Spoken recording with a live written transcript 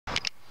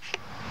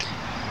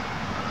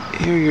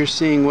Here you're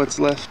seeing what's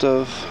left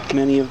of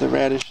many of the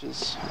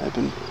radishes I've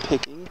been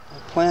picking. I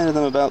planted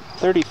them about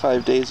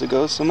 35 days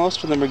ago, so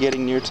most of them are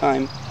getting near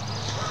time.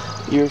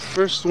 Your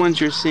first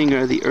ones you're seeing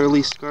are the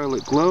early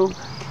Scarlet Globe.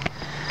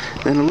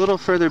 Then a little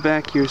further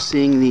back you're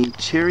seeing the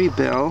Cherry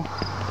Belle.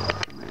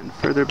 And then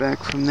further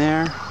back from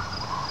there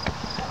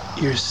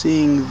you're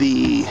seeing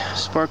the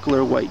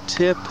Sparkler White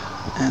Tip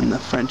and the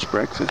French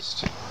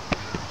Breakfast,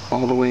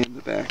 all the way in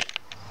the back.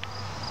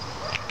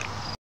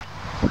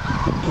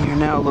 You're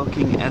now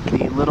looking at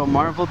the little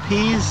marvel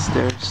peas.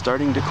 They're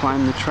starting to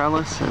climb the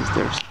trellis as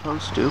they're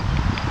supposed to.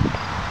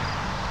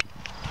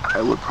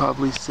 I would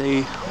probably say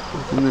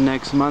within the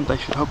next month I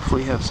should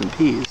hopefully have some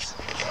peas.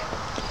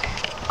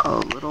 A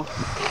little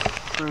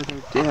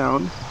further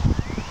down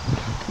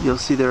you'll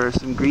see there are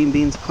some green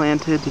beans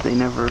planted. They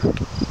never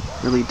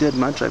really did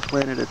much. I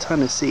planted a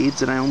ton of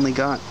seeds and I only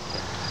got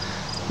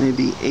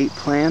maybe 8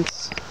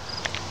 plants.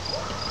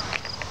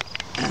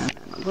 And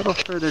then a little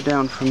further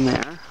down from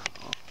there,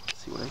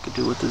 see what I could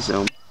do with the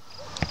zoom,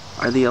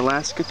 are the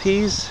Alaska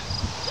peas.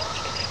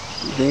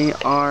 They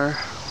are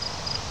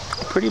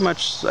pretty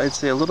much, I'd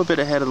say, a little bit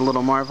ahead of the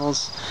little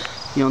marvels.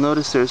 You'll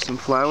notice there's some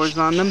flowers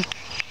on them.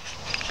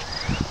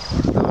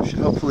 Those should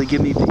hopefully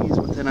give me peas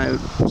within, I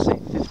would say,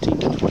 15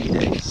 to 20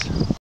 days.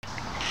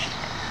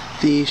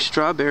 The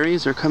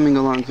strawberries are coming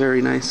along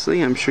very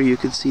nicely. I'm sure you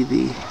could see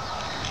the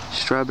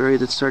strawberry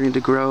that's starting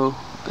to grow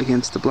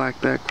against the black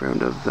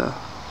background of the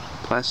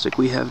plastic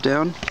we have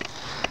down.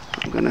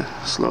 I'm going to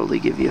slowly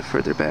give you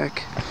further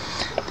back.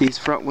 These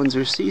front ones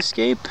are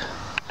Seascape.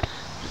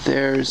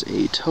 There's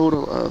a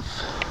total of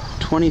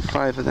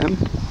 25 of them.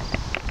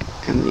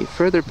 And the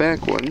further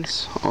back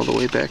ones, all the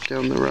way back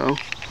down the row,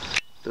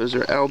 those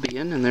are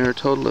Albion, and there are a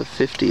total of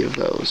 50 of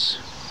those.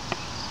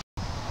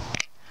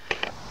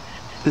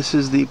 This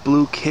is the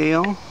blue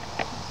kale.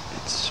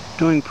 It's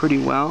doing pretty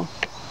well.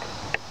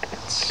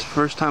 It's the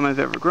first time I've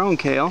ever grown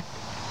kale,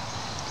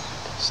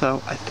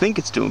 so I think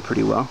it's doing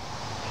pretty well.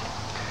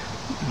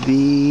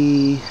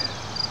 The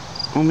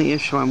only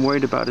issue I'm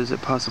worried about is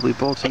it possibly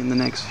bolting in the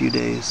next few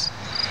days.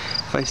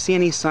 If I see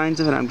any signs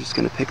of it, I'm just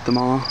going to pick them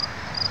all.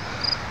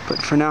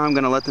 But for now, I'm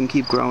going to let them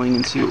keep growing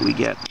and see what we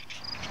get.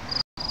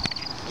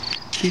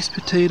 These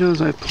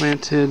potatoes I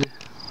planted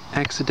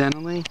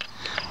accidentally.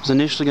 I was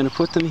initially going to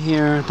put them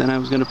here, then I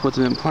was going to put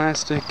them in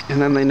plastic,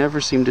 and then they never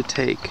seemed to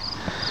take.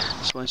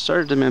 So I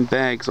started them in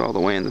bags all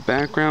the way in the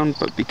background,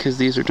 but because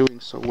these are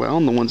doing so well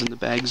and the ones in the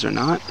bags are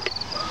not,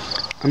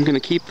 I'm going to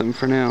keep them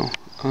for now.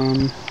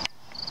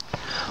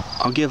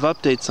 I'll give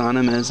updates on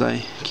them as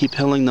I keep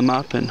hilling them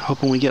up and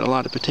hoping we get a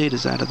lot of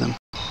potatoes out of them.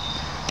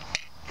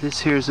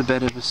 This here is a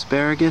bed of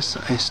asparagus.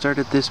 I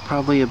started this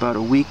probably about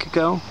a week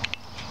ago,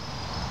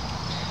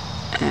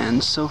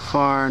 and so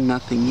far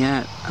nothing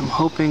yet. I'm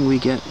hoping we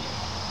get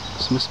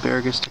some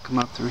asparagus to come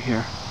up through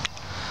here.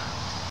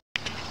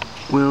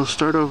 We'll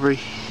start over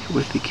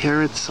with the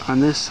carrots on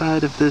this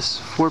side of this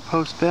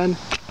 4-post bed.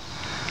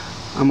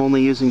 I'm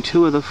only using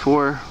 2 of the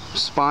 4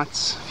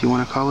 spots, if you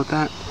want to call it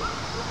that.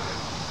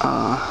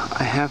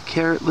 I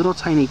have little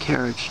tiny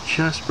carrots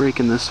just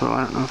breaking the soil.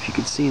 I don't know if you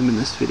can see them in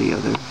this video.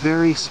 They're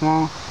very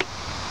small.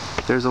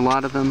 There's a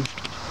lot of them,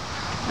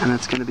 and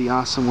it's going to be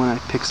awesome when I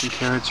pick some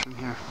carrots from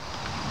here.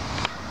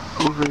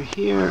 Over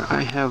here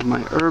I have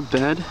my herb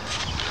bed.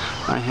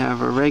 I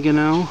have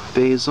oregano,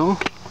 basil,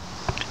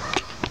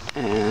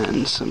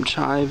 and some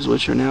chives,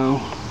 which are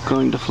now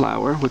going to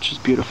flower, which is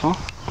beautiful,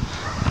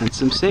 and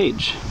some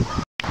sage.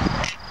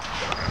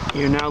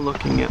 You're now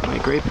looking at my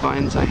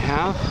grapevines I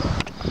have.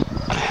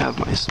 I have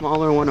my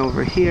smaller one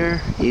over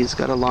here. He's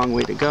got a long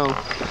way to go.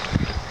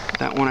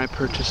 That one I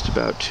purchased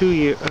about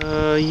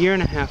a year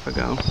and a half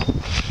ago.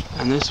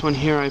 And this one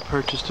here I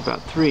purchased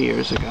about 3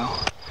 years ago.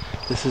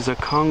 This is a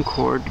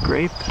Concord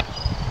grape,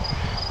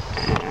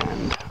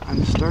 and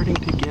I'm starting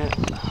to get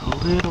a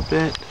little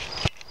bit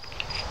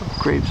of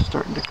grapes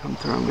starting to come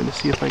through. I'm going to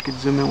see if I could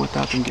zoom in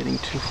without them getting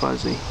too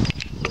fuzzy.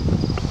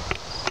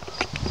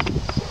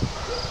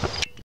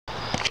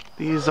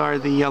 These are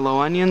the yellow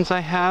onions I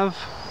have.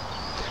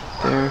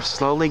 They're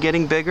slowly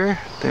getting bigger.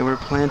 They were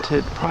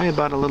planted probably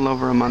about a little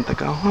over a month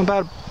ago.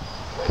 About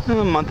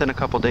a month and a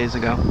couple days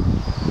ago.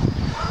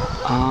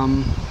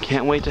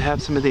 Can't wait to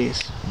have some of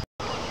these.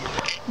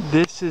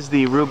 This is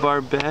the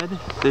rhubarb bed.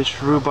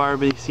 This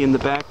rhubarb you see in the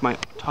back, my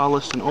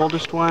tallest and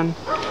oldest one,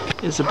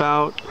 is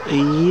about a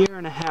year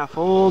and a half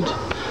old.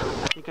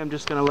 I think I'm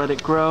just going to let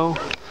it grow,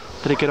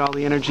 let it get all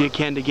the energy it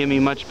can to give me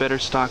much better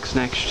stalks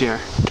next year.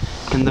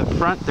 In the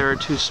front there are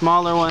 2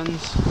 smaller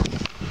ones.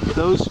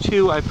 Those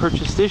 2 I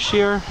purchased this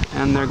year,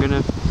 and they're going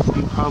to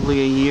be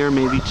probably a year,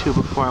 maybe 2,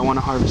 before I want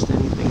to harvest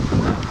anything from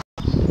them.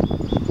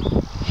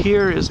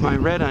 Here is my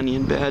red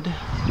onion bed.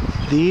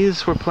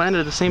 These were planted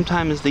at the same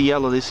time as the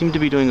yellow. They seem to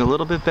be doing a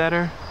little bit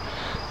better,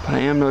 but I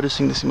am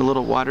noticing they seem a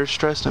little water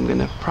stressed. I'm going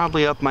to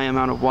probably up my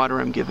amount of water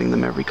I'm giving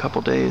them every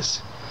couple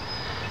days,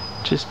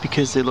 just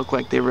because they look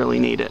like they really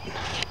need it,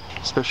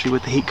 especially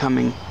with the heat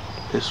coming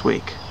this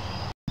week.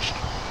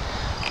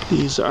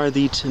 These are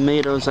the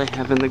tomatoes I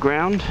have in the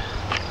ground.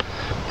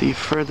 The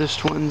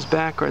furthest ones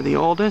back are the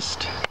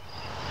oldest.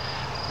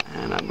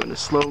 And I'm going to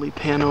slowly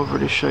pan over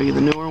to show you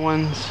the newer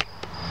ones.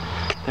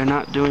 They're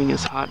not doing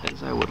as hot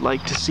as I would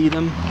like to see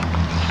them.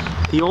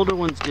 The older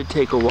ones did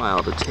take a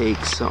while to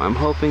take, so I'm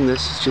hoping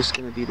this is just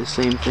going to be the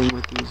same thing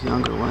with these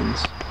younger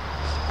ones.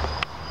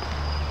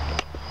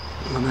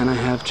 And then I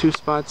have 2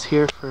 spots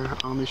here for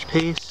Amish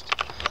paste.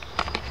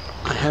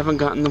 I haven't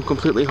gotten them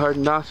completely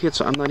hardened off yet,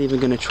 so I'm not even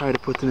going to try to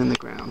put them in the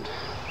ground.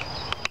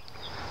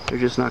 They're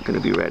just not going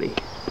to be ready.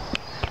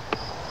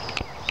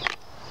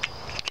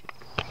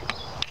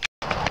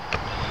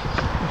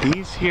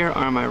 These here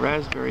are my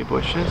raspberry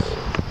bushes.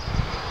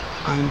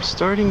 I'm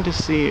starting to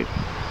see a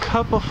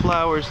couple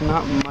flowers,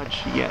 not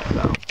much yet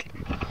though.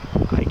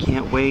 I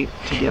can't wait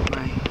to get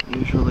my,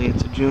 usually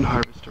it's a June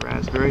harvest of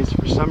raspberries.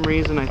 For some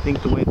reason, I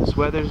think the way this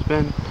weather's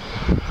been,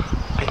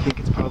 I think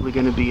it's probably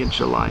going to be a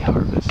July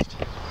harvest.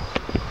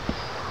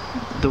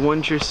 The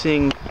ones you're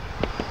seeing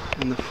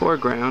in the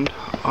foreground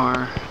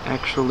are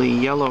actually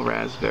yellow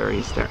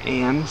raspberries. They're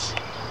Ann's.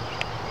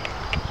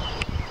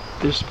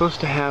 They're supposed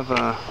to have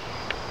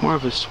more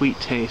of a sweet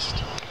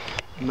taste.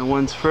 And the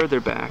ones further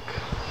back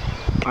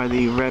are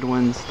the red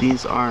ones.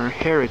 These are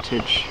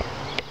Heritage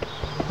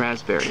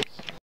raspberries.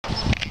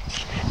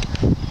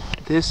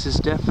 This is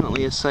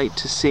definitely a sight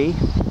to see.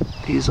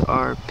 These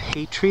are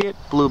Patriot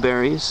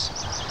blueberries.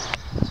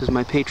 This is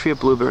my Patriot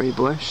blueberry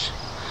bush.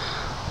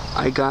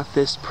 I got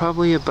this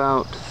probably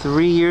about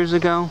 3 years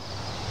ago,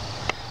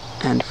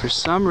 and for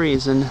some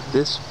reason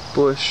this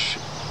bush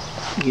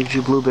gives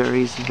you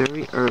blueberries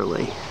very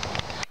early.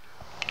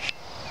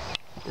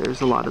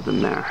 There's a lot of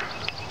them there.